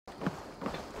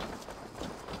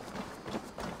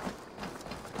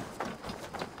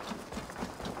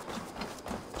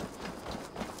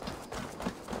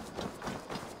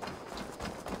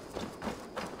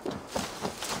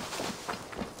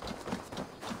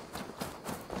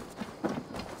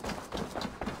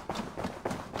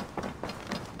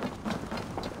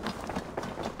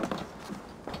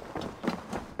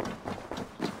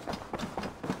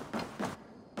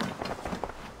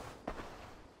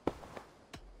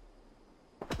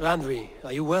Randvi,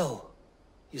 are you well?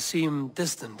 You seem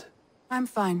distant. I'm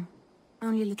fine.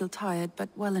 Only a little tired, but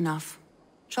well enough.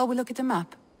 Shall we look at the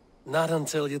map? Not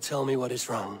until you tell me what is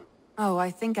wrong. Oh,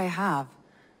 I think I have.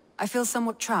 I feel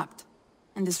somewhat trapped.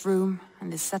 In this room,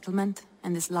 and this settlement,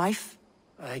 and this life.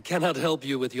 I cannot help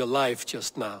you with your life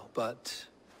just now, but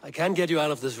I can get you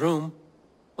out of this room.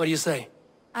 What do you say?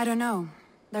 I don't know.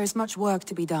 There is much work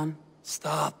to be done.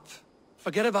 Stop.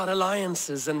 Forget about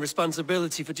alliances and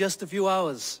responsibility for just a few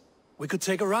hours. We could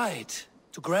take a ride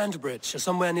to Grantebridge or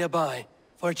somewhere nearby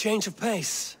for a change of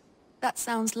pace. That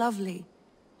sounds lovely.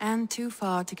 And too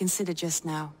far to consider just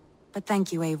now. But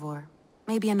thank you, Eivor.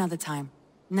 Maybe another time.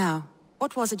 Now,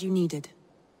 what was it you needed?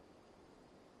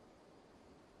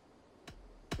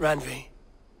 Randvi,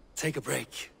 take a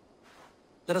break.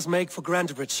 Let us make for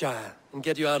Grantebridgeshire and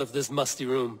get you out of this musty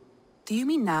room. Do you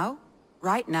mean now?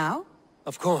 Right now?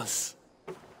 Of course.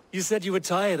 You said you were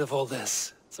tired of all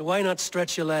this, so why not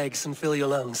stretch your legs and fill your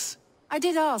lungs? I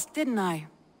did ask, didn't I?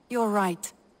 You're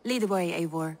right. Lead the way,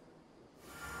 Eivor.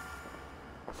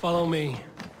 Follow me.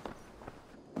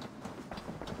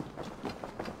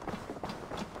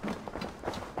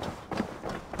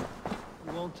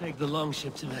 We won't take the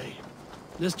longship today.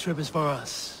 This trip is for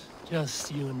us.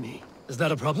 Just you and me. Is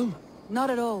that a problem? Not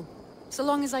at all. So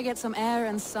long as I get some air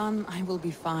and sun, I will be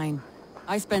fine.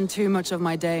 I spend too much of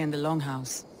my day in the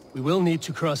longhouse. We will need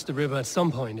to cross the river at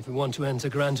some point if we want to enter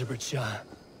Grantebridgeshire.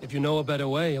 If you know a better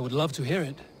way, I would love to hear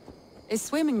it. Is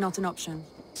swimming not an option?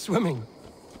 Swimming?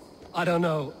 I don't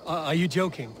know. Are you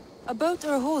joking? A boat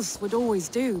or a horse would always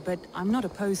do, but I'm not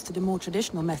opposed to the more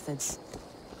traditional methods.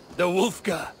 The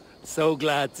Wolfka! So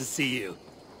glad to see you.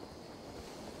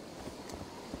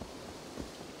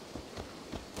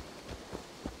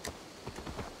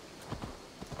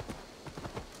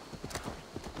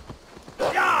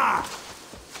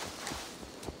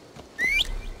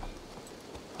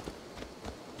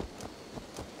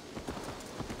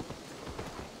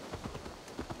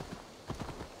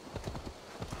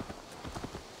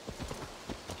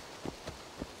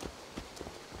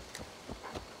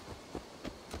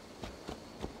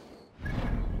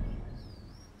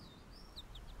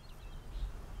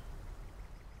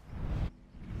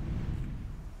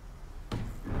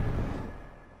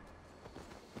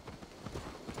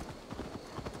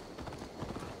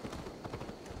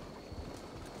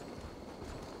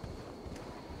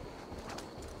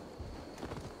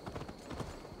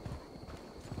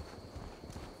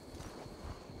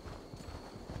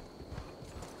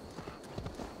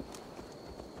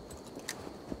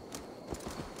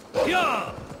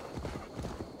 Yeah!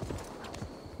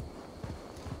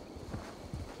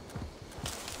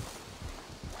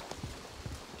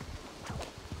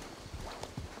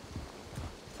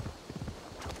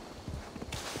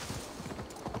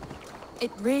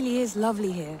 It really is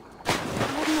lovely here. I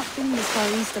have not been this far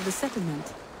east of the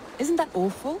settlement. Isn't that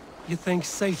awful? You think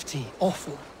safety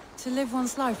awful? To live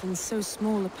one's life in so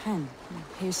small a pen, and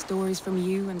hear stories from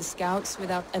you and the scouts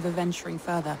without ever venturing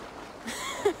further.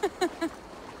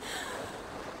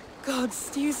 Gods,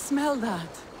 do you smell that?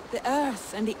 The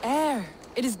earth and the air.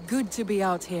 It is good to be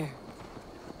out here.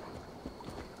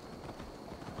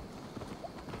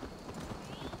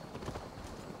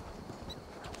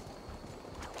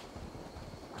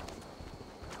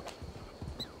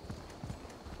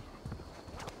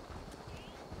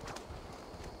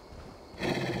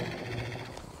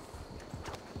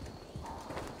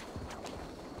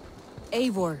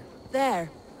 Eivor, there.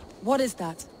 What is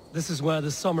that? This is where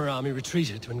the Summer Army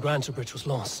retreated when Grantebridge was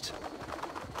lost.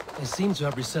 They seem to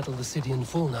have resettled the city in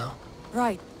full now.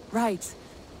 Right, right.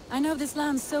 I know this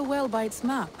land so well by its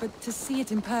map, but to see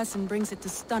it in person brings it to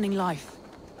stunning life.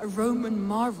 A Roman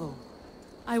marvel.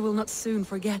 I will not soon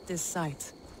forget this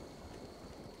sight.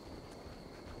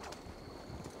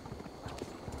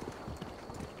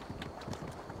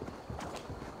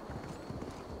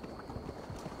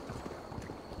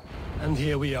 And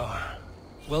here we are.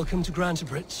 Welcome to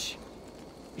Grantebridge.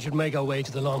 We should make our way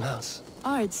to the Longhouse.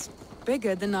 Oh, it's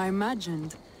bigger than I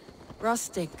imagined.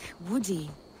 Rustic, woody,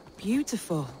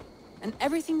 beautiful. And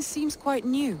everything seems quite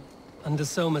new. Under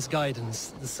Soma's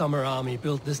guidance, the Summer Army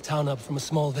built this town up from a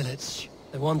small village.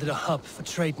 They wanted a hub for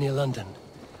trade near London,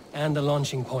 and a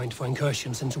launching point for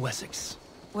incursions into Wessex.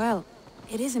 Well,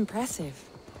 it is impressive.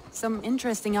 Some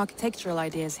interesting architectural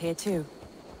ideas here too.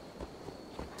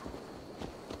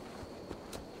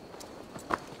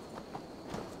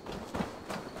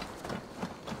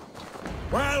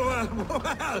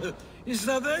 Well, is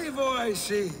that Eivor I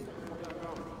see?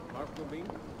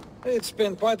 It's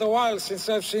been quite a while since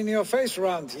I've seen your face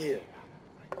around here.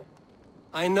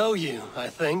 I know you, I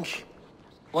think.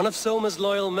 One of Soma's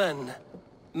loyal men.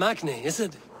 Magni, is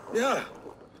it? Yeah,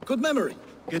 good memory.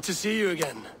 Good to see you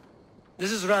again.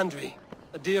 This is Randvi,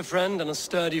 a dear friend and a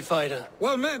sturdy fighter.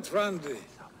 Well met, Randy.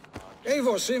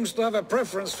 Eivor seems to have a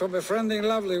preference for befriending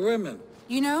lovely women.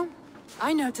 You know,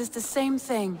 I noticed the same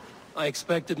thing. I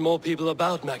expected more people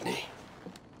about Magni.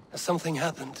 Has something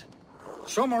happened?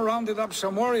 Someone rounded up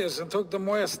some warriors and took them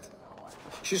west.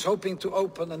 She's hoping to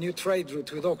open a new trade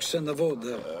route with oxen and wood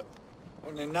there.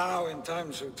 Only now, in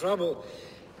times of trouble,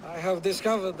 I have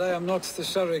discovered I am not the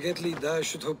surrogate leader I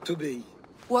should hope to be.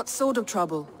 What sort of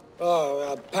trouble?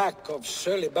 Oh, a pack of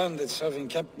surly bandits have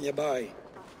encamped nearby.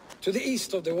 To the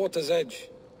east of the water's edge.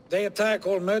 They attack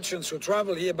all merchants who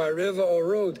travel here by river or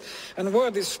road, and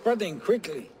word is spreading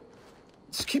quickly.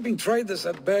 It's keeping traders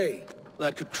at bay.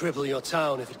 That could cripple your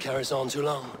town if it carries on too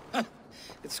long.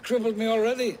 It's crippled me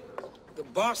already. The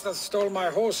bastard stole my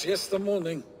horse yesterday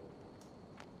morning.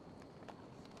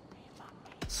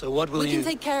 So what will you... We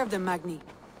can take care of them, Magni.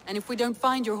 And if we don't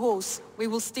find your horse, we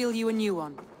will steal you a new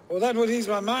one. Oh, that would ease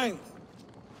my mind.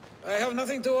 I have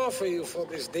nothing to offer you for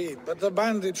this deed, but the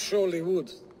bandits surely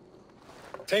would.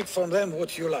 Take from them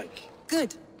what you like.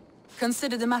 Good.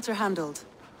 Consider the matter handled.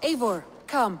 Eivor,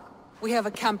 come. We have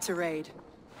a camp to raid.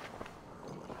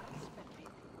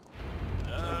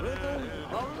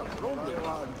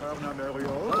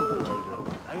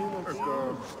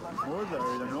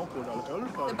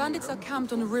 The bandits are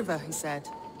camped on a river, he said,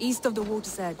 east of the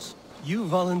water's edge. You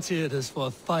volunteered us for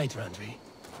a fight, Randvi.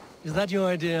 Is that your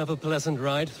idea of a pleasant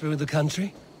ride through the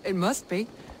country? It must be.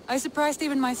 I surprised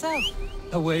even myself.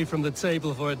 Away from the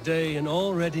table for a day and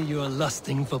already you are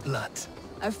lusting for blood.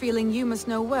 A feeling you must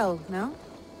know well, no?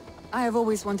 I have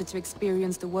always wanted to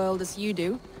experience the world as you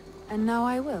do, and now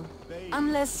I will.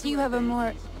 Unless you have a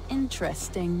more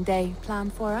interesting day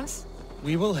planned for us?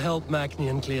 We will help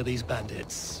Magnian clear these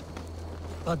bandits.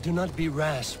 But do not be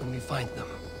rash when we find them.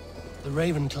 The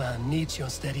Raven clan needs your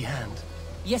steady hand.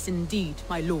 Yes, indeed,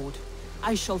 my lord.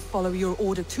 I shall follow your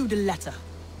order to the letter.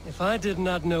 If I did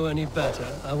not know any better,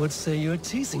 I would say you're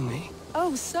teasing me.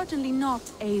 Oh, certainly not,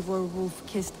 Eivor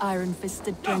wolf-kissed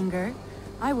iron-fisted Drenger.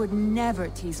 I would never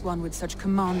tease one with such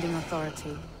commanding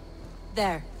authority.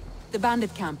 There, the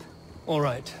bandit camp. All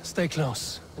right, stay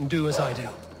close, and do as I do.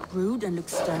 Brood and look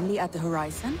sternly at the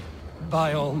horizon?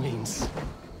 By all means.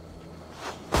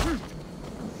 I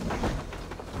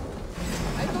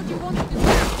thought you wanted to...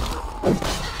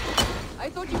 I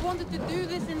thought you wanted to do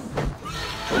this in...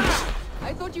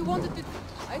 I thought you wanted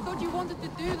to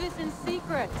do this in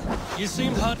secret. You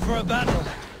seemed hot for a battle,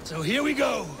 so here we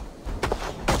go!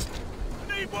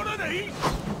 Need one of these!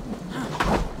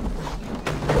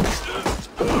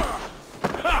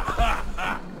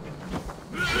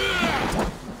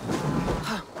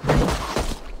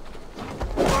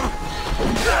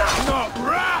 Not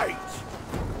right!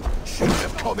 Shouldn't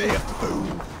have come here, fool!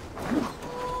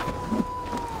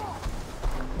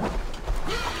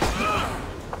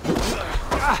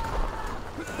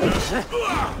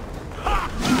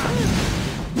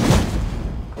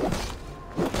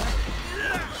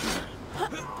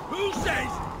 Who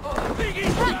says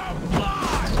Biggie's gonna fly?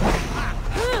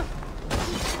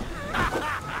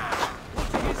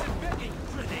 What is it, Biggie?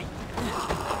 Pretty?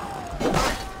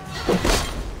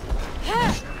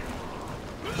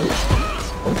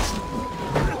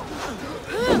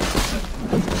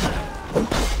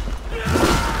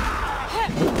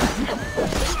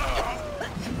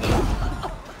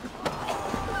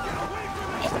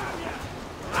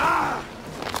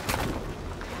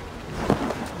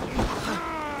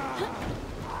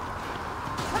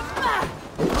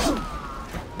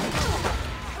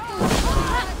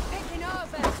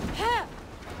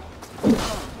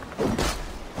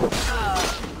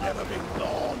 Never been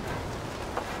gone.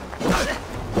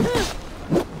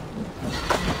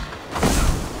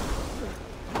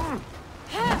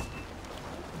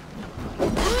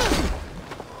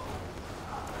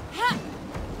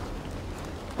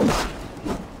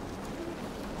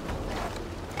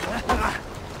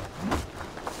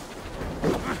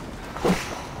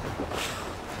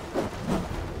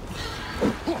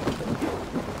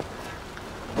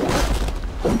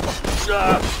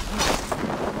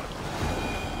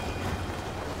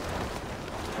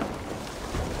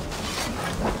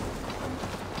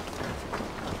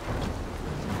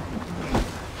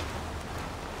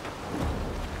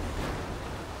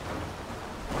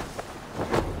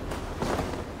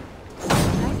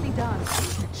 Nicely done.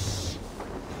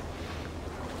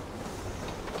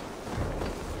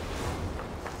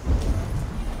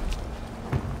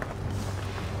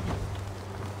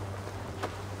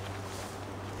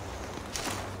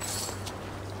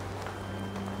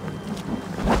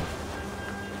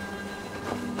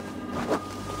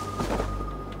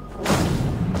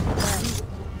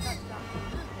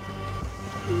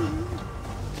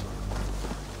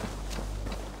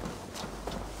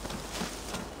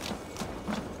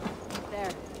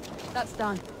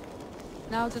 done.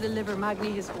 Now to deliver Magni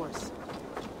his horse.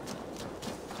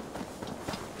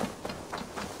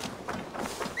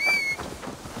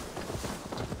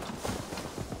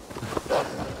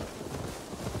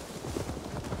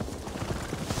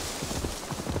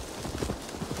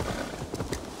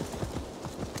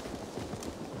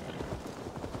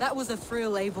 That was a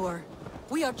thrill, Eivor.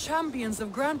 We are champions of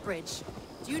Grantebridge.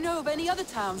 Do you know of any other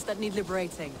towns that need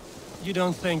liberating? You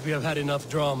don't think we have had enough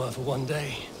drama for one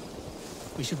day?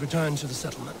 We should return to the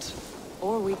settlement.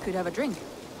 Or we could have a drink,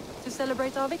 to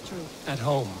celebrate our victory. At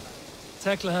home.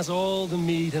 Tekla has all the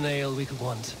mead and ale we could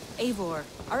want. Eivor,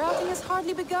 our outing has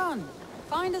hardly begun.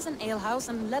 Find us an alehouse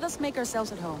and let us make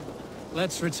ourselves at home.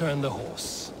 Let's return the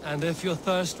horse. And if your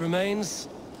thirst remains,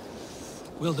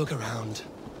 we'll look around.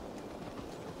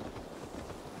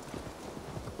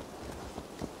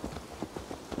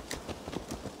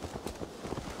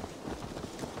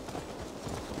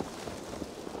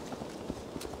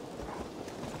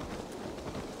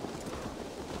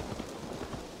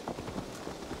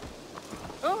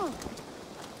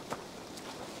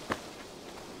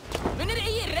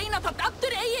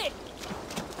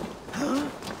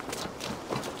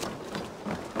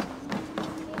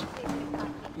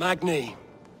 Magni,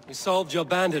 you solved your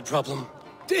bandit problem.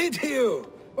 Did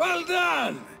you? Well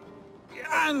done!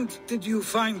 And did you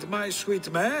find my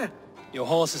sweet mare? Your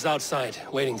horse is outside,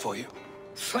 waiting for you.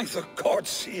 Thank the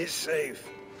gods he is safe.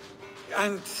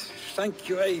 And thank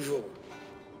you, Eivor.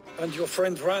 And your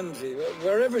friend Randi,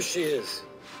 wherever she is.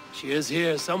 She is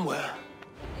here somewhere.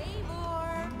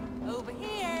 Eivor! Over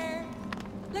here!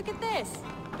 Look at this!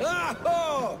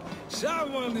 Oh!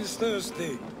 Someone is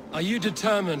thirsty. Are you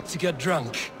determined to get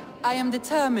drunk? I am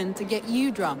determined to get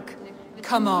you drunk.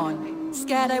 Come on.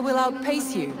 Scared I will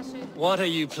outpace you? What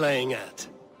are you playing at?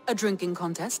 A drinking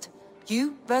contest.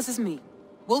 You versus me.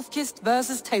 Wolf-kissed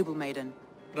versus Table Maiden.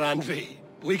 Randvi,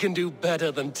 we can do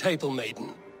better than Table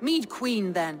Maiden. Mead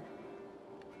Queen, then.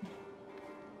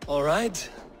 All right.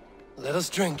 Let us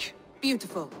drink.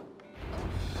 Beautiful.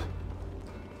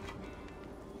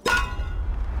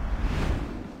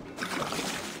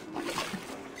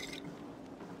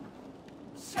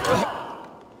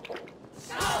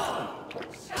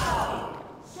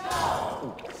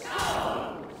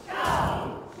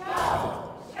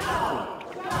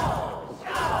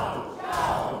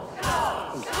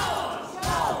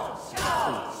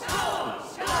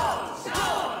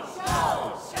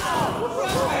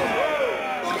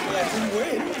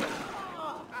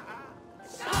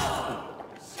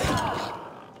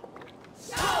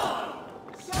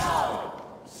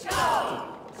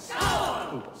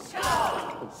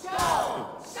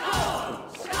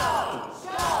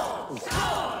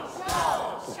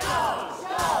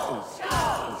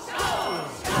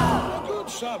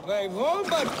 Up, Eivor,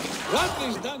 but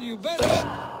Randi's done you better.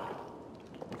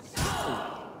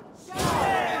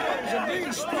 Eivor a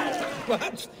beast,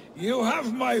 but you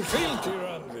have my fealty,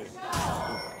 Randi.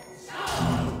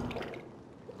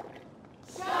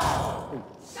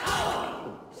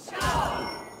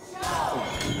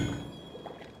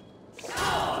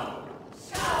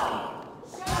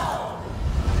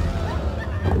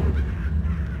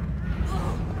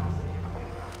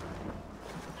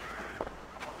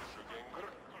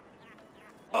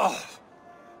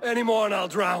 Any more and I'll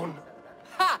drown.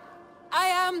 Ha! I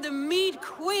am the Mead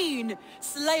Queen,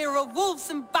 slayer of wolves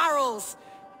and barrels.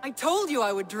 I told you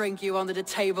I would drink you under the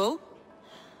table.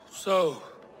 So,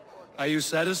 are you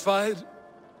satisfied?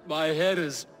 My head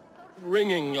is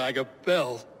ringing like a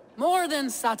bell. More than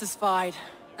satisfied.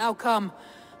 Now come,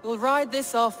 we'll ride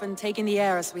this off and take in the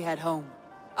air as we head home.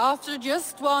 After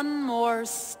just one more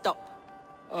stop.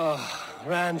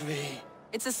 Randvi.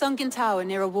 It's a sunken tower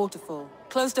near a waterfall,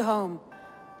 close to home.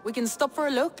 We can stop for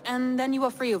a look, and then you are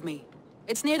free of me.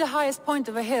 It's near the highest point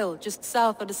of a hill, just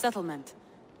south of the settlement.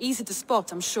 Easy to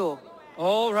spot, I'm sure.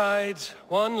 All right,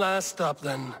 one last stop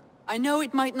then. I know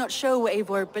it might not show,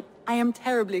 Eivor, but I am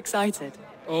terribly excited.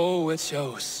 Oh, it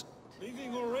shows.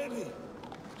 Leaving already?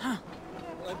 Huh.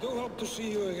 I do hope to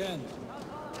see you again.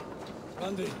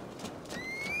 Randi,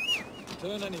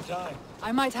 return any time.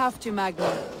 I might have to, Magni.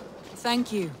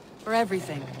 Thank you for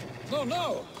everything.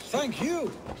 No, thank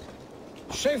you.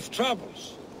 Safe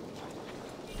travels.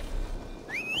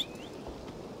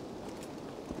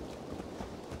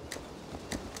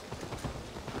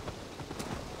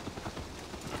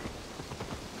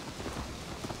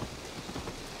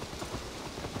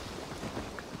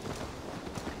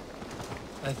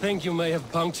 I think you may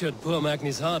have punctured poor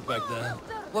Magni's heart back there.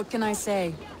 What can I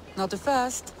say? Not the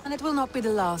first, and it will not be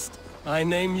the last. I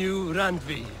name you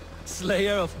Randvi,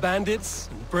 slayer of bandits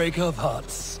and breaker of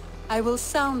hearts. I will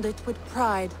sound it with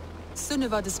pride.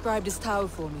 Sunniva described his tower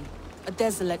for me. A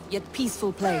desolate yet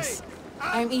peaceful place.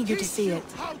 I am eager to see it.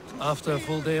 After a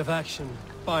full day of action,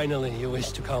 finally you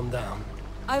wish to calm down.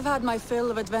 I've had my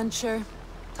fill of adventure.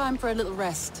 Time for a little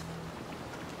rest.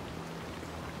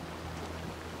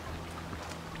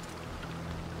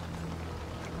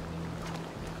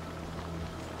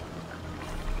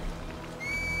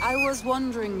 I was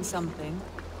wondering something.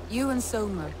 You and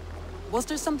Somer, was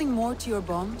there something more to your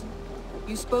bond?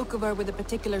 You spoke of her with a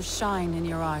particular shine in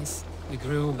your eyes. We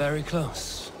grew very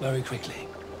close, very quickly.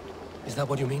 Is that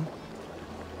what you mean?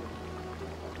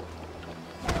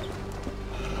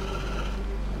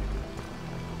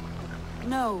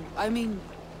 No, I mean,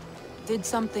 did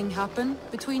something happen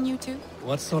between you two?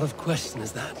 What sort of question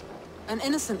is that? An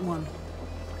innocent one.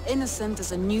 Innocent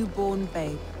as a newborn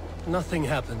babe. Nothing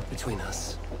happened between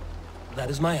us. That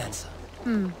is my answer.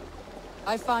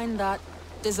 I find that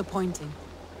disappointing.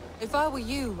 If I were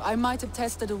you, I might have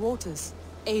tested the waters.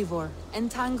 Eivor,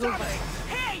 entangled by...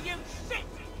 Here, you shit!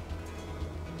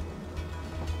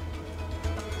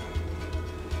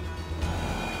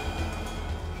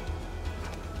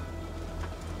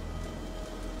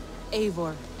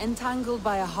 Eivor, entangled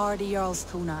by a hardy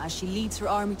Jarlskona as she leads her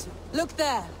army to... Look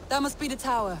there! That must be the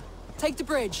tower. Take the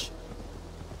bridge.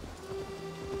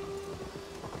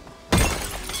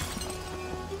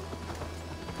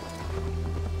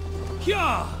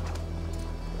 Yeah!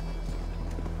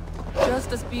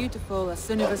 Just as beautiful as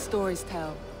Sunniva's stories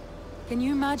tell. Can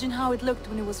you imagine how it looked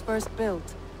when it was first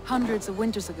built, hundreds of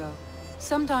winters ago?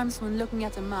 Sometimes when looking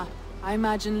at a map, I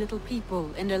imagine little people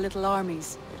in their little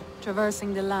armies,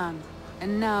 traversing the land.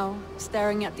 And now,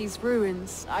 staring at these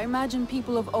ruins, I imagine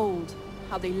people of old,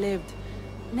 how they lived,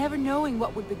 never knowing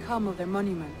what would become of their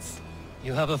monuments.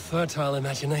 You have a fertile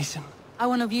imagination. I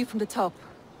want a view from the top.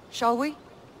 Shall we?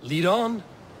 Lead on.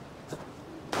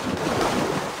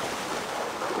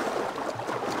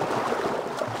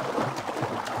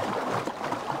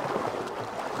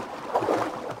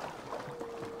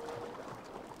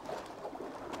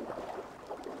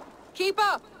 Keep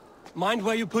up! Mind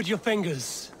where you put your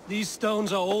fingers. These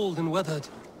stones are old and weathered.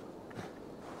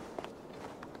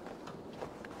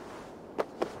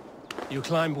 You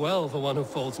climb well for one who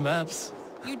folds maps.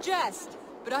 You jest,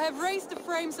 but I have raised the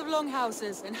frames of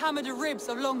longhouses and hammered the ribs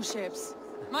of longships.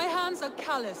 My hands are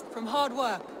calloused from hard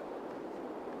work.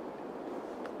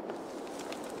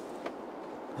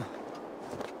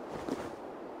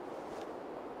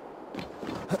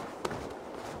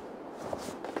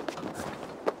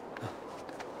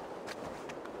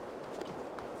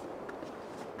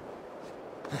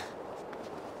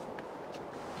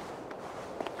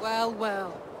 Well,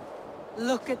 well.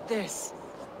 Look at this.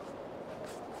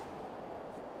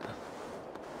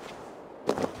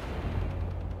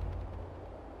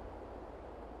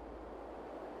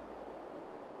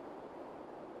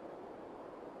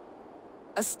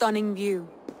 A stunning view.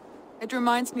 It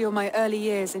reminds me of my early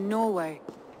years in Norway.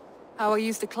 How I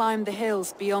used to climb the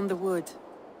hills beyond the wood.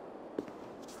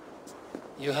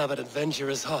 You have an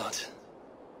adventurous heart.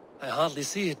 I hardly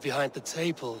see it behind the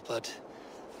table, but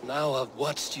now I've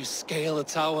watched you scale a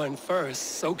tower in furs,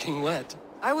 soaking wet.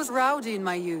 I was rowdy in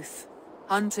my youth.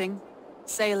 Hunting,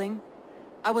 sailing.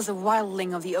 I was a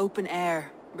wildling of the open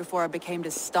air before I became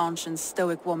this staunch and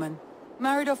stoic woman.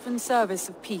 Married off in service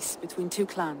of peace between two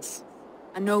clans.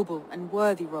 A noble and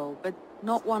worthy role, but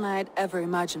not one I had ever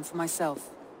imagined for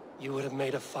myself. You would have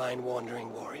made a fine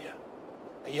wandering warrior.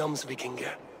 A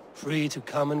Jomsvikinger, free to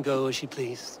come and go as she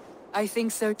pleased. I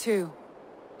think so too.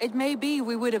 It may be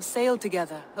we would have sailed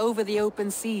together, over the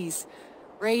open seas,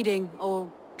 raiding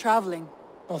or traveling.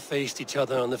 Or faced each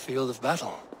other on the field of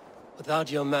battle.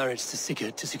 Without your marriage to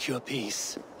Sigurd to secure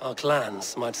peace, our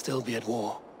clans might still be at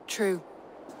war. True.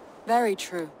 Very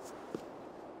true.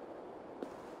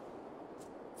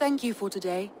 Thank you for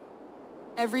today.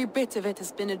 Every bit of it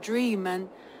has been a dream, and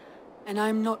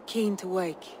I'm not keen to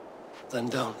wake. Then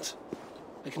don't.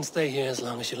 We can stay here as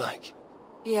long as you like.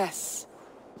 Yes.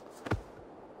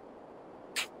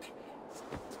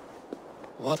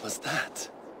 What was that?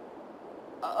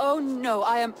 Oh no,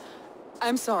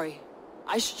 I'm sorry.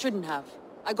 I shouldn't have.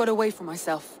 I got away from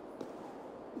myself.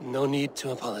 No need to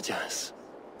apologize.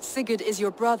 Sigurd is your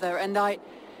brother, and I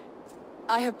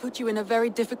have put you in a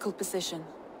very difficult position.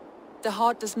 The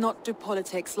heart does not do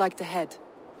politics like the head.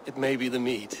 It may be the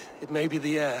meat, it may be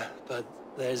the air, but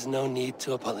there's no need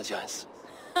to apologize.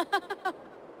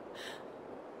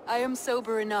 I am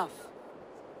sober enough.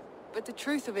 But the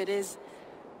truth of it is,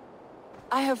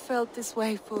 I have felt this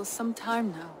way for some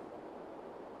time now.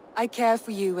 I care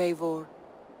for you, Eivor.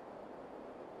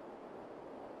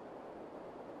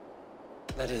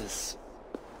 That is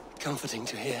comforting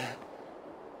to hear.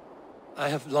 I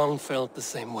have long felt the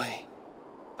same way.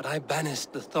 But I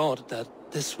banished the thought that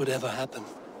this would ever happen.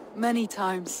 Many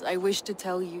times I wished to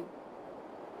tell you.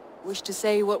 Wished to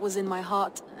say what was in my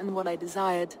heart and what I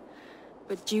desired.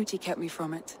 But duty kept me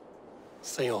from it.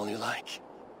 Say all you like.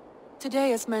 Today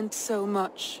has meant so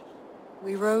much.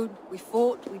 We rode, we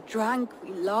fought, we drank,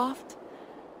 we laughed.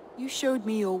 You showed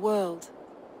me your world.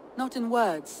 Not in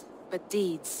words, but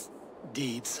deeds.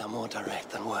 Deeds are more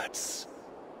direct than words.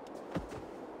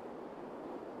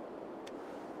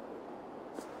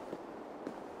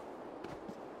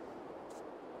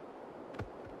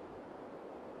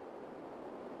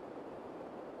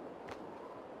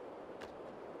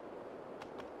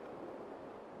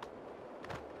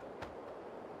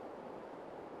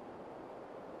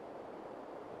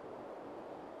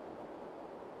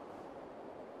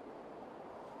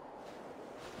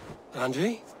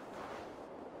 Andre?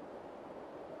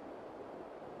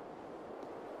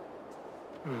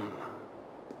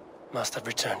 Must have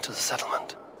returned to the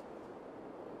settlement.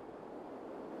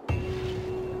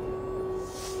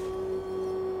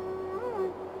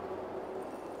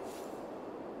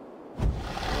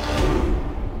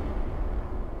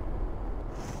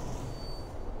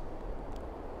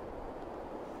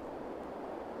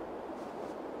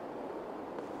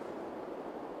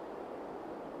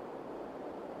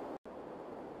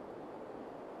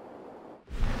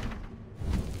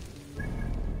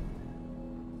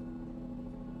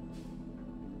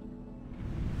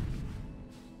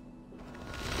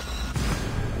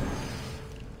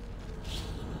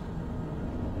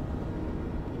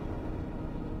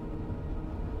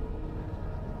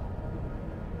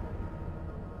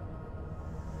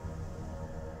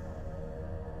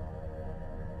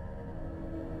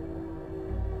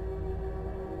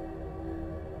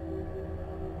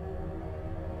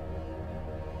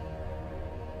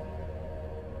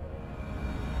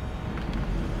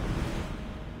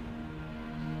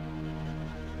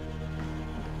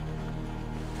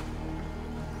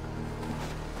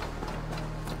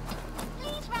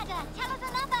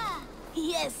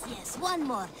 Yes, one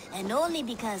more. And only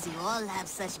because you all have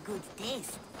such good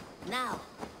taste. Now,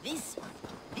 this one.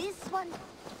 This one.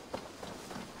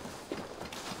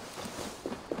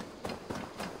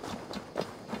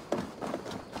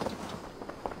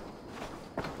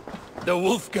 The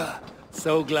Wolfka!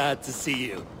 So glad to see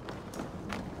you.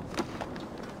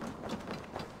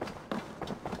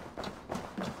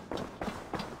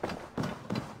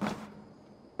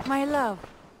 My love.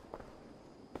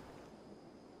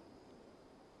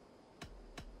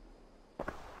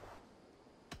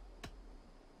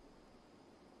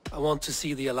 I want to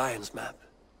see the Alliance map.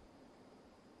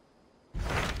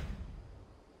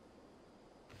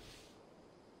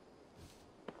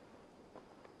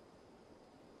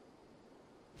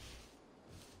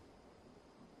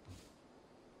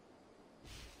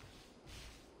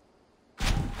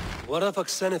 What of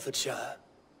Oxenfordshire?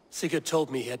 Sigurd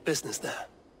told me he had business there.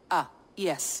 Ah,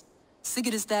 yes.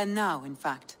 Sigurd is there now, in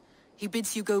fact. He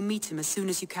bids you go meet him as soon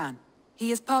as you can. He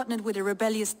has partnered with a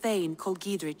rebellious Thane called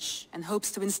Giedrich, and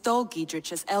hopes to install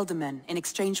Giedrich as Elderman in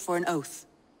exchange for an oath.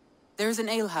 There is an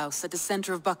alehouse at the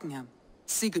center of Buckingham.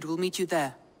 Sigurd will meet you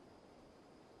there.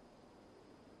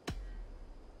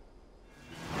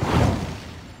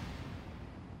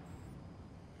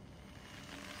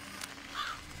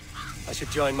 I should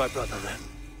join my brother then.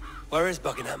 Where is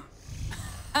Buckingham?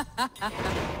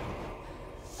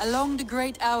 Along the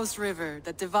great Ouse River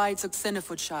that divides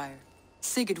Oxenfordshire.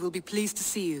 Sigurd will be pleased to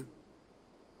see you.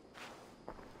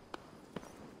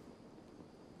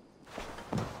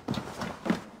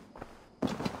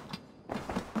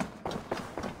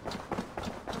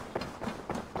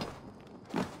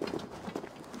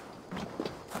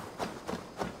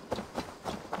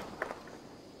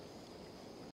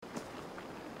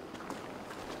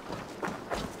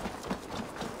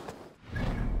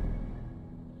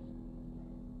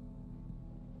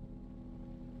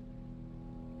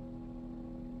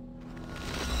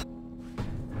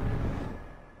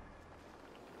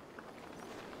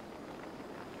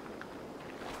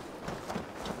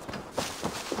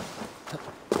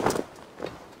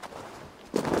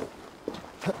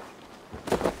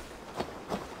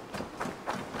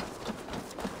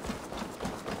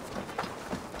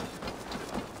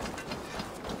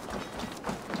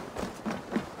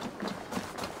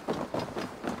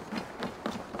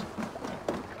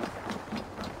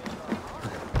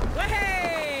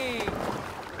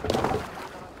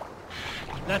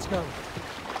 Let's go.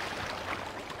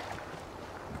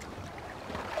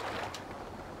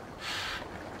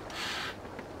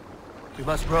 We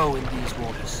must row in these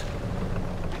waters.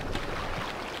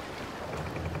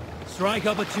 Strike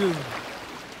up a tune.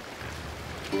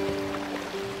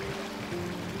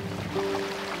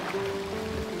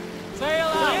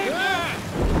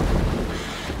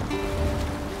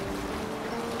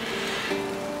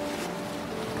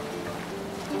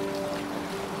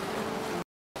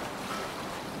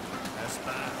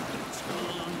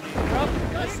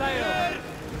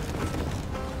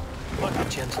 What a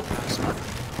gentle craftsman.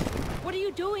 What are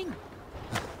you doing?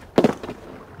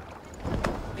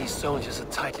 These soldiers are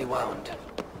tightly wound.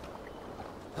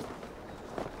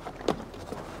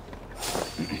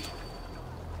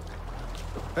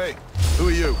 Hey, who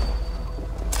are you?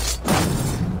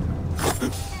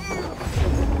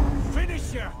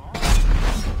 Finisher!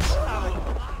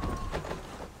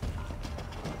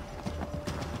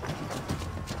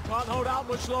 Can't hold out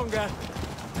much longer.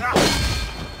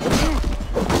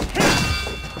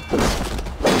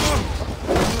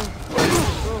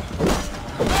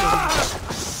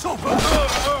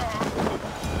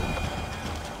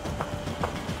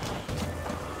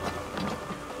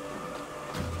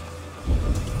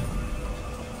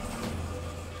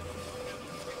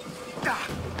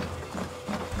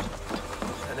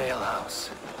 An alehouse.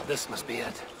 This must be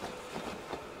it.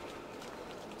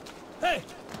 Hey!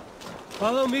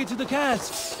 Follow me to the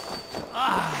casks.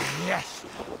 Ah, yes.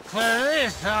 For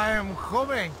this I am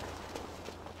coming.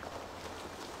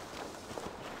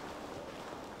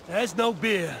 There's no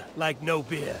beer like no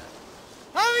beer.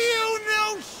 Have you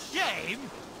no shame?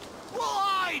 What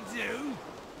I do?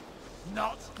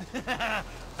 Not.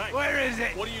 Hey, Where is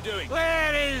it? what are you doing?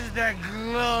 Where is the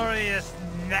glorious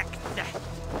nectar?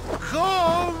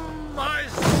 Come, my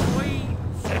sweet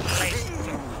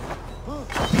sister.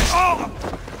 Oh!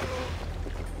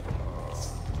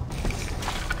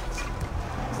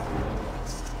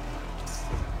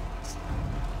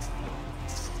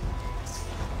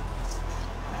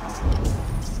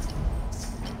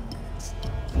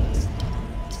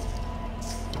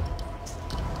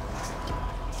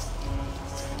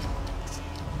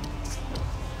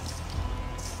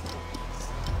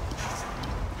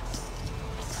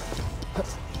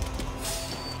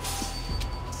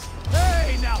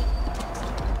 Hey, now!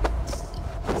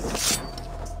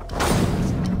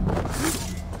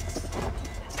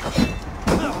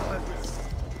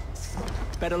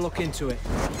 Better look into it.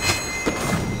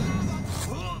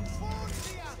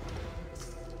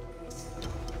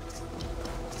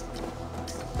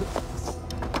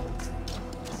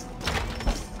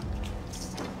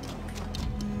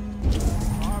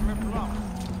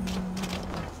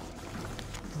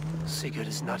 Sigurd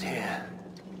is not here.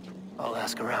 I'll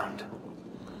ask around.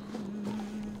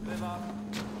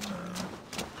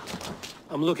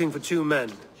 I'm looking for two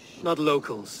men, not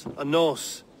locals. A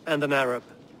Norse and an Arab.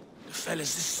 The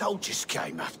fellas the soldiers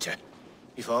came after.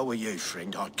 If I were you,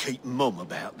 friend, I'd keep mum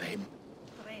about them.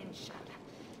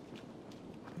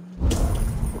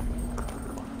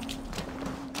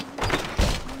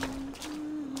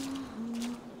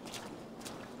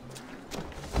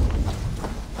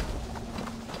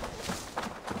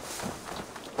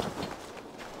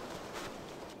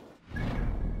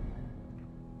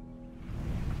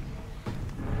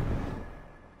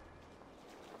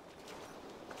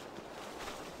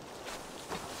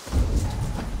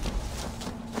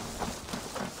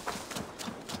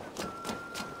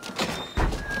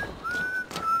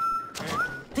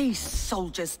 These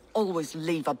soldiers always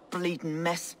leave a bleeding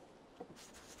mess.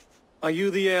 Are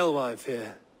you the alewife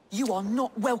here? You are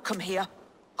not welcome here.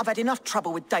 I've had enough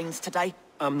trouble with Danes today.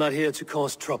 I'm not here to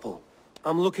cause trouble.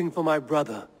 I'm looking for my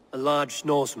brother, a large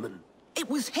Norseman. It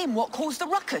was him what caused the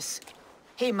ruckus.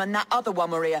 Him and that other one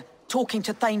were here, talking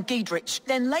to Thane Giedrich.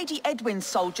 Then Lady Edwin's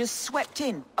soldiers swept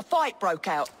in. A fight broke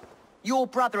out. Your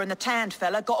brother and the tanned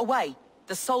fella got away.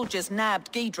 The soldiers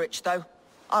nabbed Giedrich, though.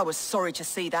 I was sorry to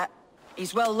see that.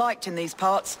 He's well liked in these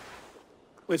parts.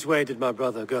 Which way did my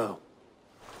brother go?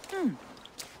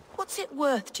 What's it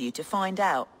worth to you to find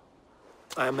out?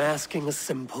 I'm asking a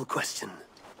simple question.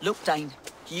 Look, Dane,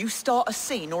 you start a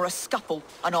scene or a scuffle,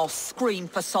 and I'll scream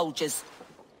for soldiers.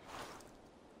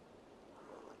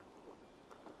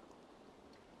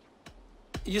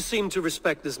 You seem to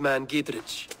respect this man,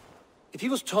 Giedrich. If he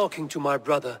was talking to my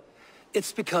brother,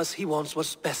 it's because he wants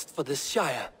what's best for this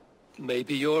Shire.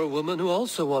 Maybe you're a woman who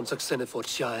also wants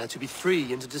Shire to be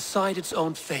free and to decide its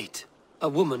own fate. A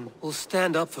woman will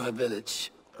stand up for her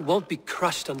village, who won't be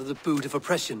crushed under the boot of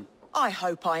oppression. I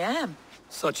hope I am.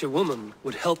 Such a woman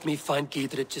would help me find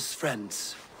Giedrich's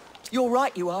friends. You're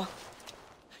right, you are.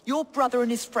 Your brother and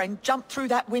his friend jumped through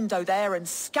that window there and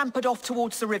scampered off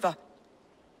towards the river.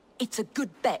 It's a good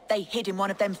bet they hid in one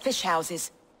of them fish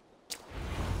houses.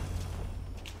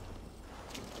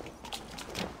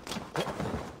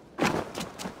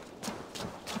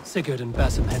 Sigurd and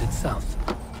Basim headed south.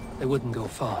 They wouldn't go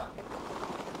far.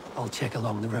 I'll check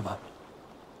along the river.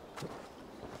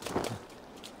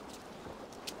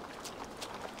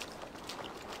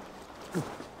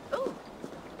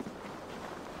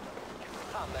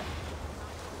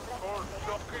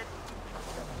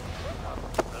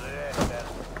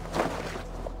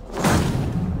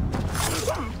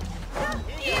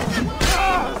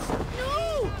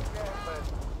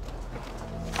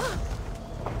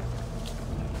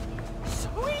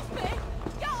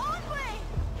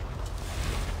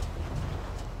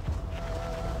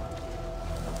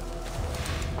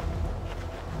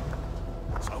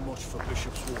 much for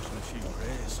bishop's wars and a few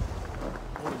prayers.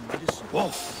 Or medicine.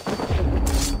 Whoa!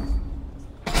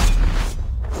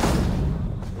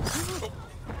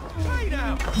 Lay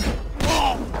down!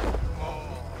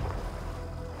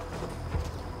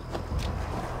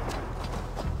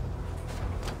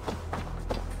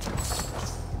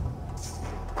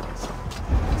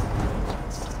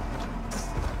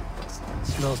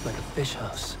 Smells like a fish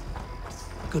house.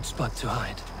 Good spot to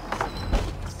hide.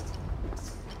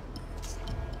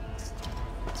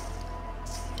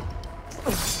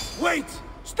 Wait!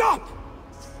 Stop!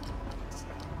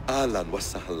 Ahlan wa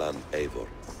sahlan, Eivor.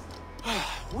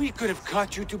 We could have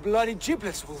cut you to bloody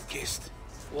giblets, Wolfkist.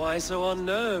 Why so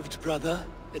unnerved, brother?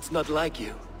 It's not like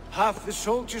you. Half the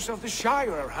soldiers of the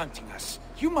Shire are hunting us.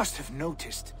 You must have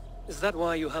noticed. Is that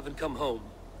why you haven't come home?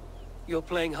 You're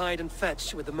playing hide and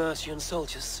fetch with the Mercian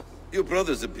soldiers. Your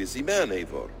brother's a busy man,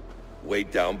 Eivor.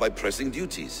 Weighed down by pressing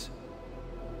duties.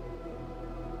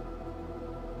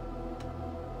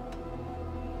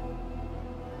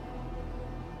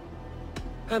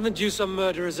 Haven't you some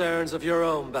murderous errands of your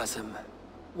own, Basim?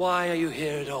 Why are you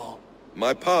here at all?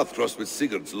 My path crossed with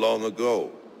Sigurd's long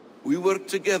ago. We work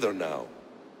together now,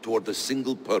 toward a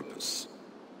single purpose.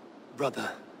 Brother,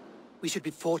 we should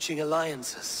be forging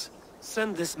alliances.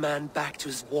 Send this man back to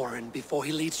his warren before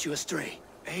he leads you astray.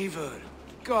 Eivor,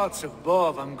 gods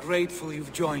above, I'm grateful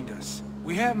you've joined us.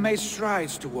 We have made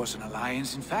strides towards an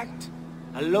alliance, in fact.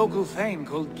 A local thane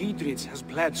called Giedrich has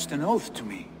pledged an oath to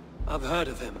me. I've heard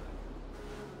of him.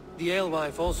 The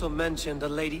alewife also mentioned a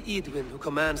Lady Edwin who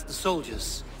commands the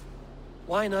soldiers.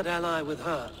 Why not ally with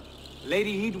her?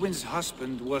 Lady Edwin's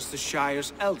husband was the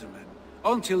Shire's elderman,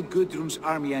 until Gudrun's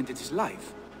army ended his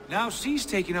life. Now she's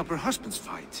taken up her husband's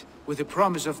fight, with the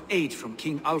promise of aid from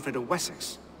King Alfred of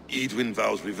Wessex. Edwin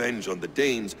vows revenge on the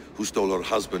Danes who stole her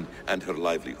husband and her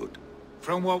livelihood.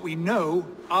 From what we know,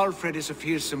 Alfred is a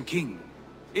fearsome king.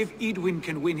 If Edwin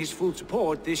can win his full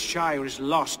support, this Shire is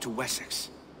lost to Wessex.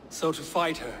 So to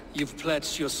fight her, you've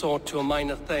pledged your sword to a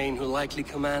minor thane who likely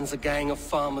commands a gang of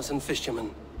farmers and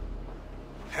fishermen.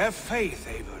 Have faith,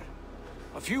 Eivor.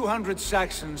 A few hundred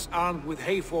Saxons armed with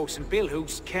hayforks and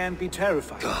billhooks can be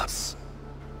terrifying. Gods.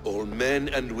 All men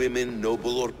and women,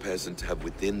 noble or peasant, have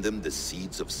within them the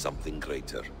seeds of something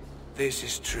greater. This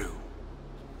is true.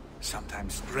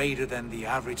 Sometimes greater than the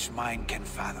average mind can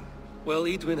fathom. Well,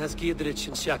 Edwin has Giedrich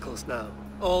in shackles now.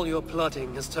 All your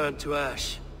plotting has turned to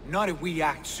ash. Not if we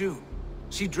act soon.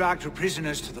 She dragged her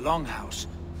prisoners to the Longhouse.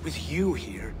 With you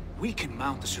here, we can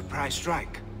mount a surprise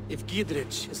strike. If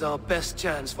Giedrich is our best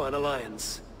chance for an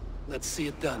alliance, let's see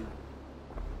it done.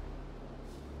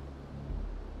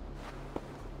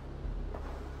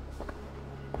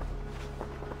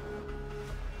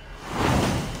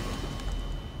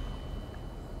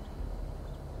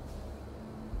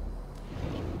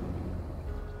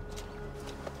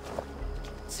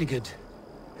 Sigurd,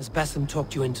 has Basim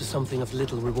talked you into something of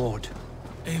little reward?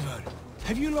 Eivor,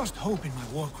 have you lost hope in my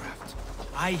warcraft?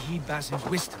 I heed Basim's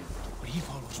wisdom, but he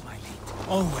follows my lead.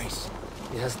 Always.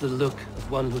 He has the look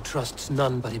of one who trusts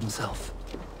none but himself.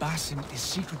 Basim is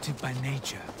secretive by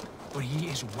nature, but he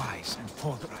is wise and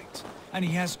forthright. And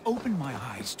he has opened my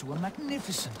eyes to a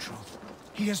magnificent truth.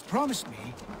 He has promised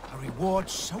me a reward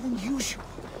so unusual,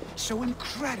 so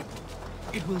incredible,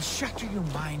 it will shatter your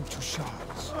mind to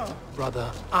shards. Brother,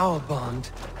 our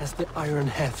bond has the iron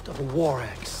heft of a war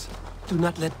axe. Do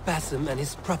not let Basim and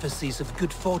his prophecies of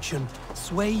good fortune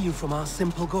sway you from our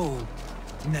simple goal.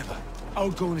 Never.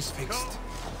 Our goal is fixed.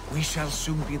 We shall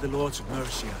soon be the lords of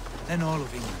Mercia, then all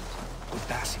of England. But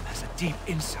Basim has a deep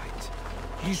insight.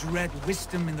 He's read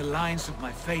wisdom in the lines of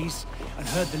my face and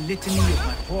heard the litany of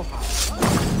my forefathers.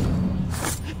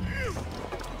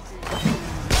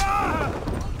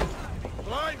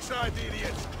 Blindside,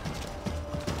 idiot!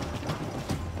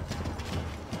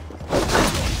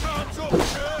 Hands up,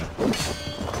 sir!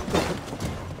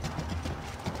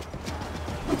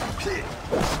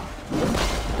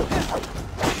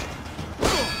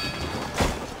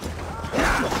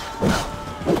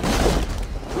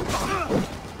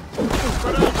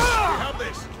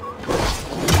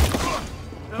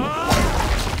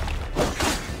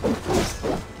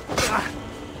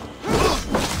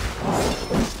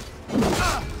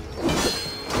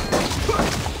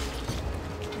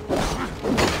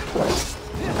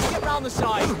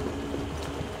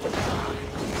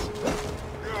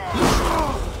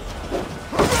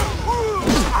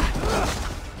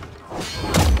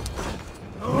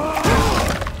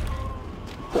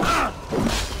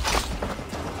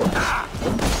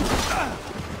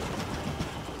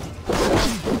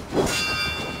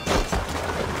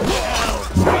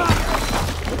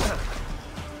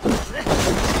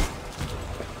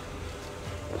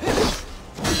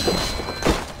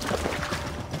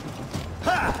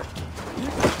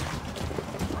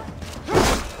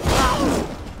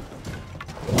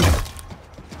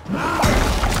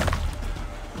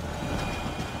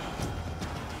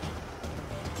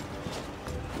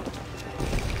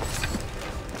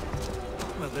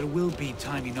 will be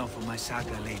time enough for my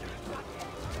saga later.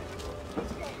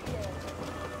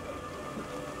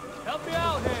 Help me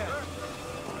out here!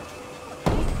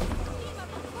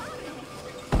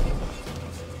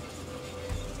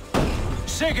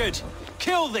 Sigurd,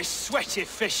 kill this sweaty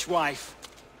fishwife.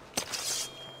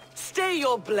 Stay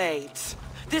your blades.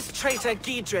 This traitor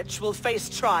Giedrich will face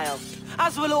trial,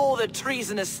 as will all the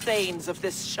treasonous thanes of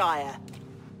this shire.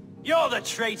 You're the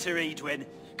traitor, Edwin,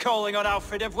 calling on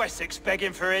Alfred of Wessex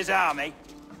begging for his army.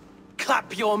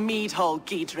 Clap your mead hole,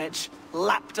 Giedrich,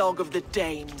 lapdog of the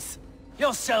Danes.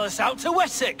 You'll sell us out to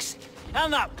Wessex,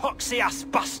 and that poxy-ass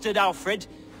bastard Alfred.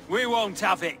 We won't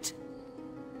have it.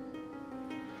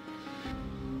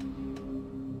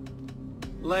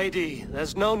 Lady,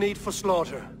 there's no need for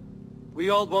slaughter. We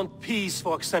all want peace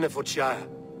for Xenofordshire.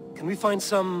 Can we find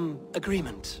some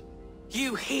agreement?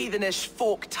 You heathenish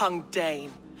fork-tongued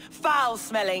Dane.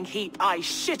 Foul-smelling heap, I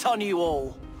shit on you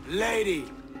all. Lady,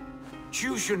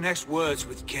 choose your next words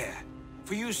with care.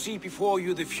 For you see before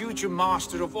you the future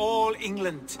master of all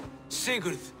England,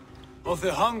 Sigurd, of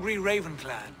the hungry Raven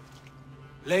clan.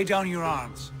 Lay down your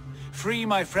arms. Free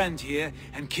my friend here,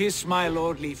 and kiss my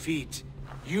lordly feet.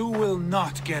 You will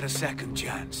not get a second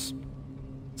chance.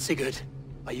 Sigurd,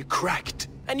 are you cracked?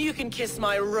 And you can kiss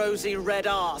my rosy red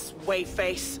arse,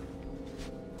 wayface.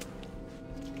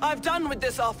 I've done with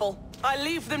this offal. I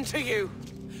leave them to you.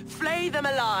 Flay them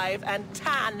alive and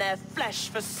tan their flesh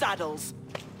for saddles.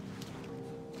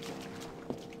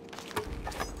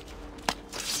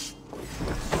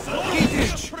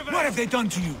 Giedrich, what have they done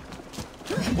to you?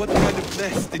 What kind of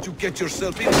mess did you get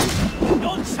yourself into?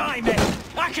 Don't time it!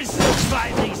 I can still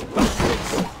fight these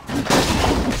bastards!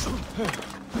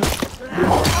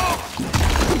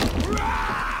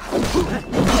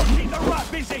 Keep the rat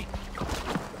busy!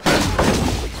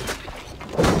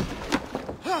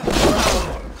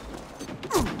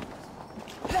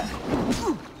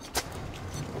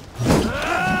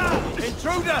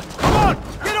 Intruder! Come on!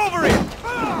 Get over here!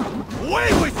 Away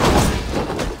with you!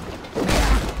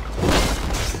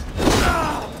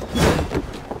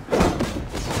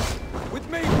 With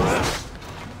me, bro!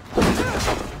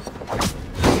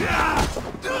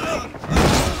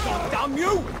 Damn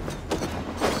you!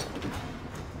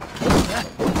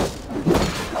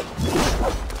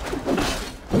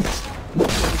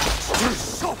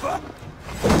 Suffer!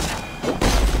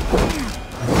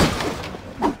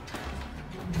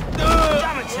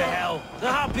 Damn it to hell!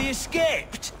 The happy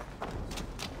escaped!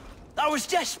 I was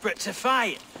desperate to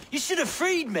fight. You should have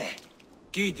freed me.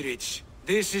 Giedrich,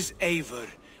 this is Eivor,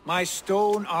 my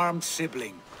stone-armed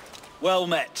sibling. Well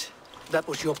met. That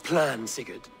was your plan,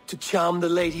 Sigurd. To charm the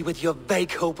lady with your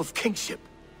vague hope of kingship.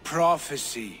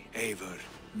 Prophecy, Eivor,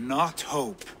 not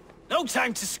hope. No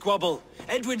time to squabble.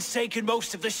 Edwin's taken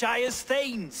most of the Shire's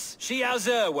thanes. She has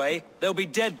her way. They'll be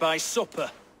dead by supper.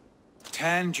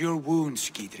 Tend your wounds,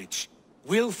 Giedrich.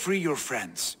 We'll free your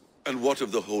friends. And what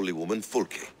of the holy woman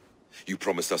Fulke? You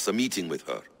promised us a meeting with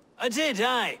her. I did,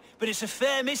 aye. But it's a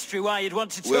fair mystery why you'd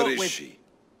want to talk Where with... is she?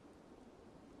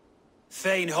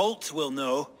 Thane Holt will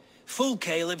know.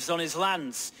 Fulke lives on his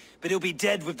lands, but he'll be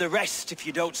dead with the rest if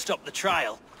you don't stop the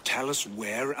trial. Tell us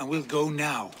where, and we'll go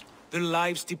now. Their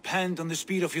lives depend on the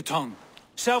speed of your tongue.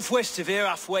 Southwest of here,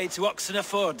 halfway to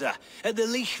Oxenaforda, at the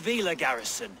Lichvila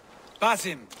garrison.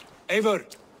 Basim, Eivor,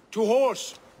 to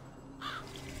horse!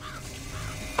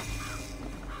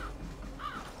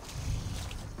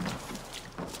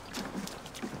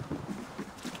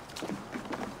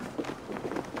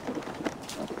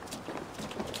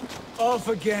 Off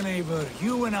again, Eivor,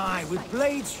 you and I, with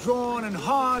blades drawn and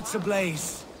hearts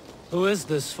ablaze. Who is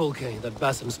this Fulke that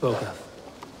Basim spoke of?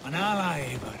 An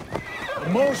ally, Eivor. A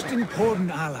most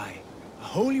important ally. A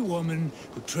holy woman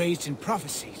who trades in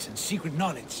prophecies and secret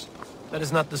knowledge. That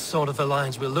is not the sort of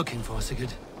alliance we're looking for,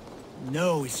 Sigurd.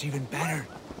 No, it's even better.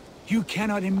 You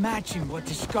cannot imagine what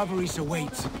discoveries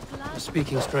await. You're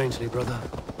speaking strangely, brother.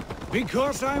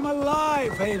 Because I'm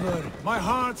alive, Eivor. My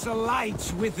heart's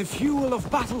alight with the fuel of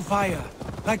battle fire.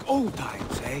 Like old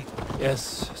times, eh?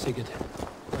 Yes, Sigurd.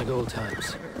 Like old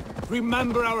times.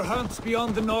 Remember our hunts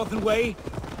beyond the Northern Way?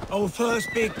 Our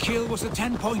first big kill was a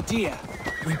 10-point deer.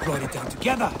 We brought it down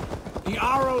together. The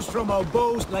arrows from our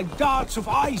bows like darts of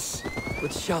ice.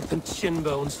 With sharpened shin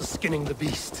bones for skinning the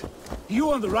beast.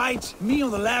 You on the right, me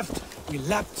on the left. We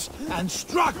leapt and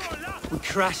struck. We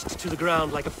crashed to the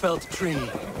ground like a felled tree.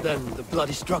 Then the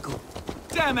bloody struggle.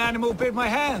 Damn animal bit my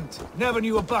hand. Never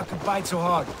knew a buck could bite so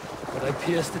hard. But I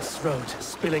pierced its throat,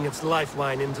 spilling its life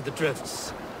wine into the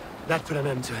drifts. That put an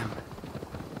end to him.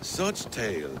 Such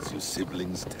tales you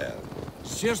siblings tell.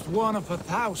 It's just one of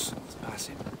 1,000,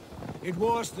 Basim. It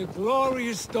was the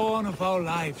glorious dawn of our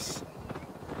lives.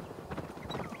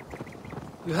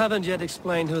 You haven't yet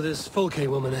explained who this Fulke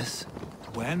woman is.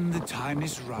 When the time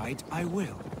is right, I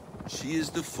will. She is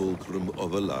the fulcrum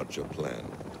of a larger plan.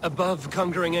 Above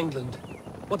conquering England,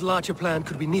 what larger plan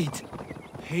could we need?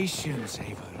 Patience,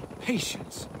 Eivor.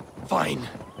 Patience. Fine.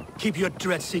 Keep your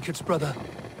dread secrets, brother.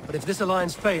 But if this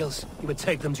alliance fails, you would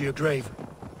take them to your grave.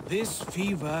 This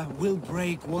fever will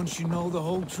break once you know the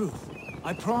whole truth.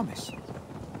 I promise.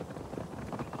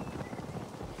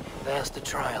 There's the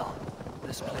trial.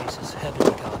 This place is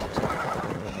heavily guarded.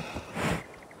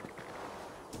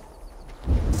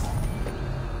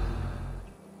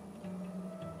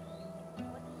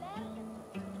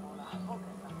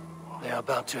 They are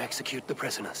about to execute the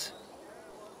prisoners.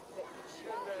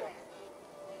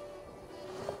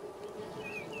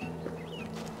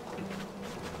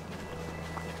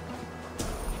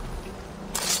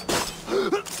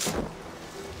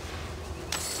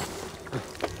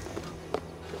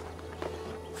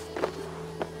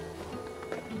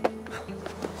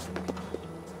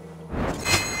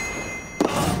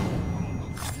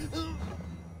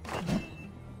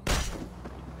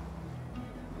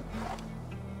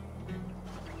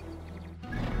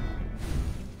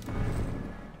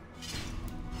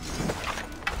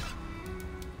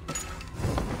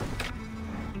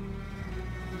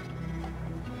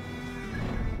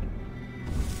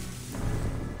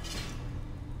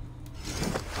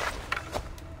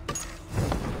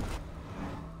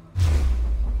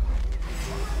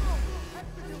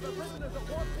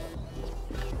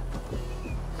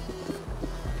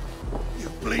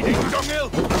 Bleeding dunghill!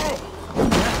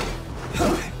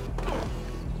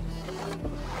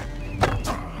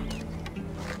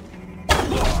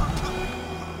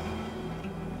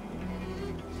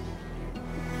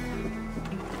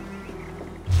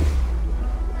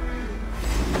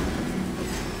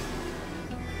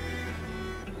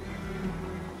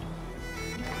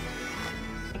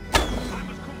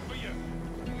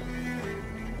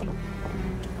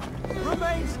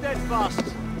 Remain steadfast.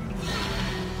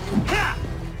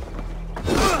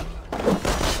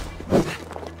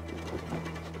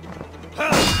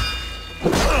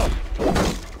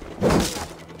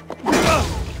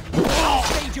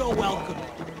 You're welcome.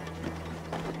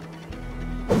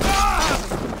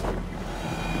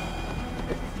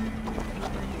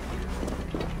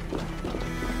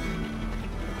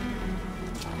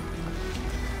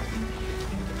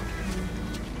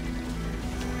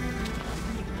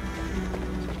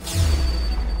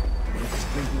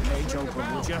 Cage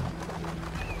open, would ya?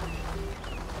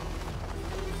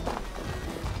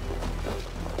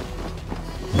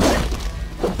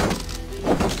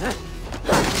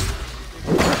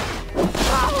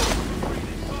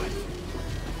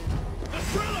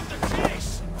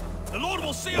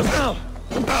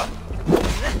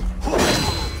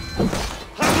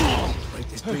 Break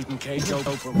this bleeding cage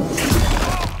open.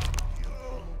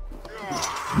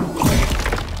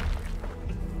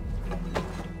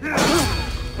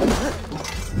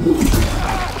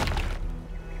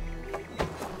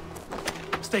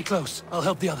 Stay close. I'll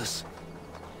help the others.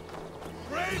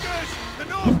 Raiders! The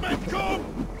Northmen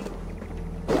come!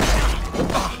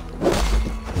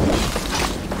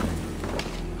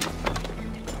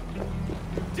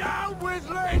 Down with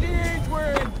Lady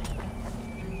Edwin!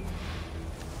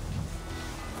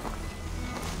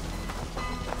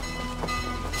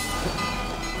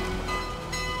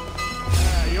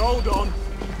 You hold on.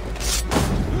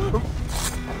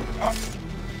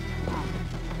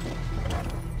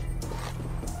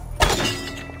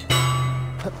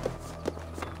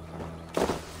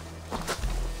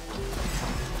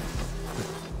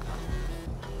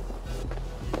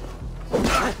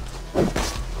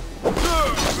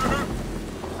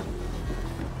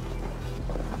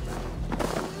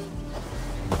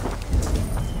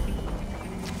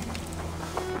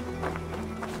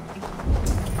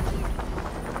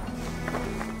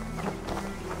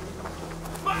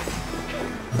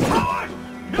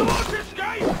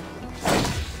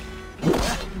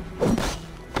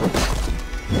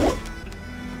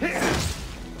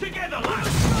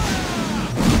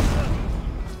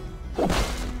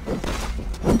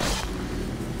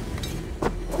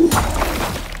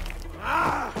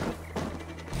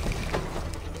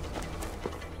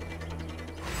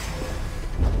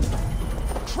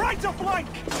 Try to flank!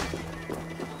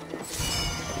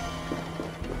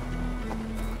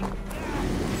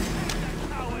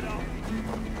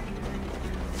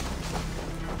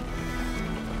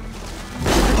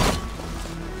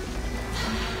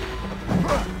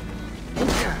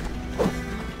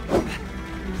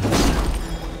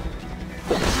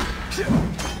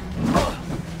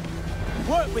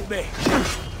 Work with me!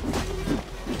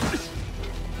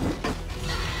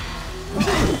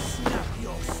 Snap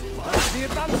your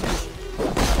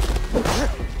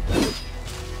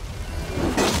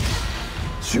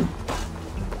For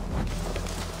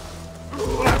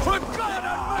God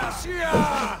and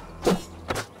Mercia!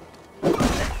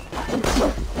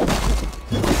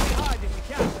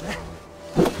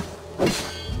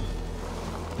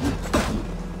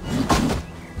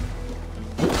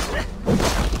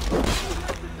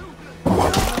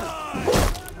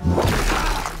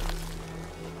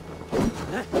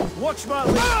 Watch my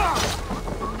lead.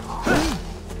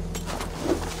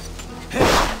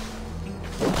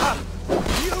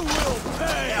 You will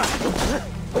pay!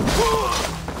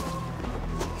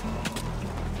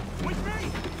 With me.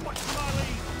 Watch my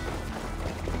lead.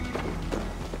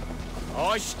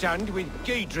 I stand with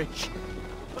Giedrich.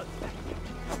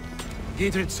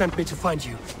 Giedrich sent me to find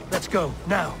you. Let's go,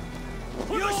 now.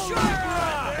 You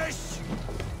regret this!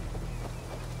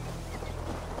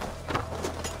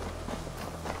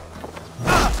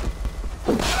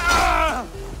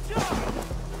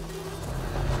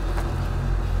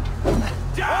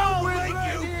 Down with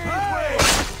you, pay!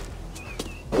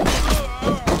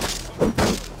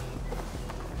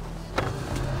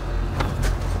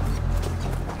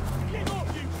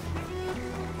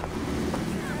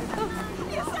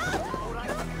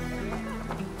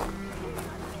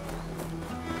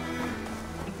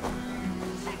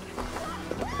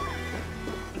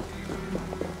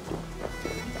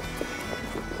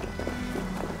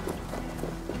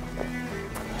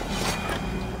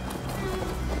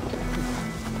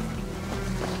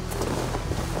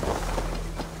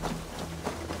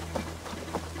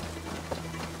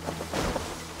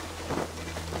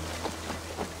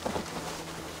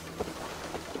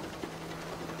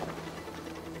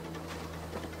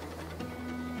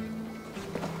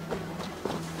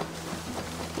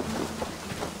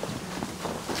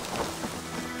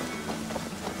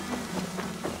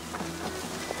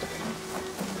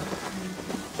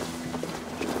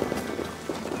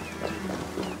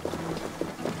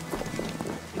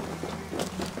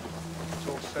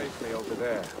 Safely over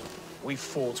there. We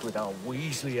fought with our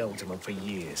Weasley Elderman for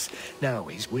years. Now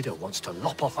his widow wants to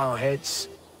lop off our heads.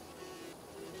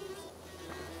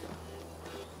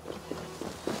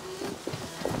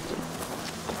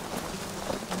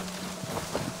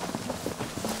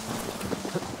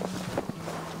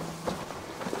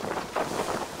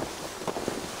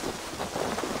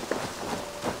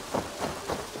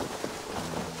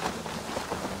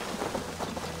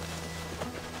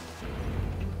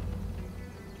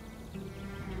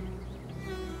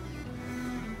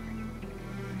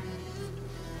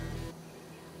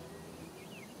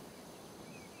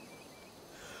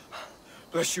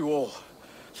 Bless you all.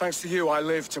 Thanks to you, I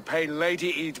live to pay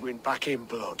Lady Edwin back in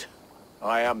blood.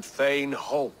 I am Thane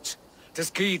Holt. Does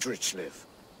Giedrich live?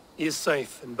 He is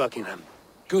safe in Buckingham.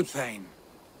 Good, Thane.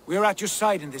 We are at your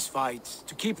side in this fight,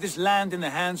 to keep this land in the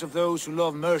hands of those who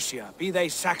love Mercia, be they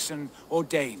Saxon or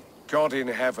Dane. God in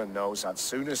heaven knows I'd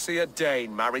sooner see a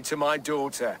Dane married to my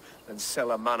daughter than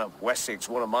sell a man of Wessex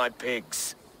one of my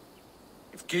pigs.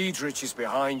 If Giedrich is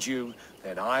behind you,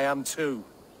 then I am too.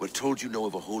 We're told you know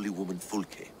of a holy woman,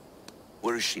 Fulke.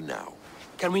 Where is she now?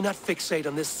 Can we not fixate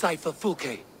on this cipher,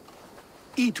 Fulke?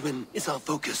 Edwin is our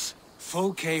focus.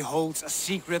 Fulke holds a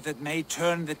secret that may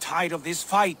turn the tide of this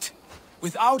fight.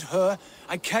 Without her,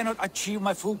 I cannot achieve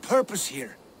my full purpose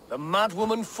here. The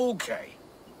madwoman Fulke?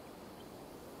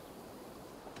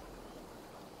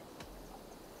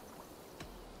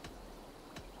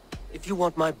 If you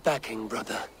want my backing,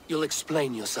 brother, you'll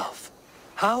explain yourself.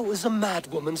 How is a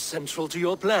madwoman central to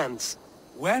your plans?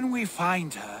 When we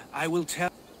find her, I will tell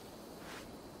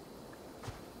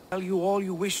you all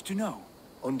you wish to know.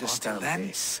 Understand then,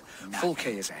 this. nothing.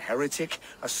 Fulke is a heretic,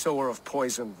 a sower of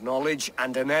poisoned knowledge,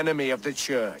 and an enemy of the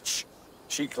Church.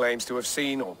 She claims to have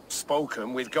seen or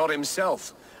spoken with God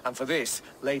himself. And for this,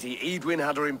 Lady Edwin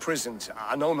had her imprisoned,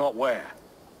 I know not where.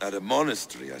 At a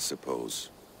monastery, I suppose.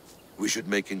 We should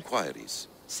make inquiries.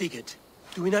 Sigurd,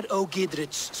 do we not owe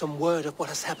Giedrich some word of what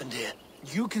has happened here?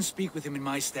 You can speak with him in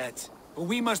my stead, but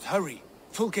we must hurry.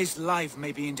 Fulke's life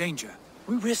may be in danger.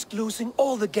 We risk losing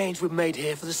all the gains we've made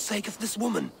here for the sake of this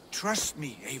woman. Trust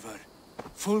me, Eivor.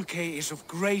 Fulke is of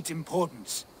great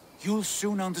importance. You'll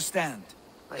soon understand.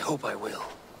 I hope I will.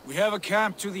 We have a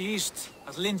camp to the east,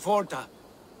 at Linforta.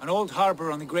 An old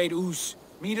harbor on the Great Ouse.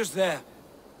 Meet us there.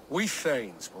 We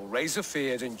Thanes will raise a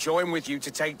feard and join with you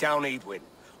to take down Edwin,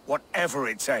 whatever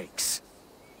it takes.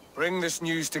 Bring this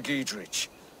news to Giedrich,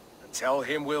 and tell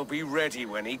him we'll be ready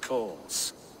when he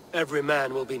calls. Every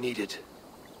man will be needed.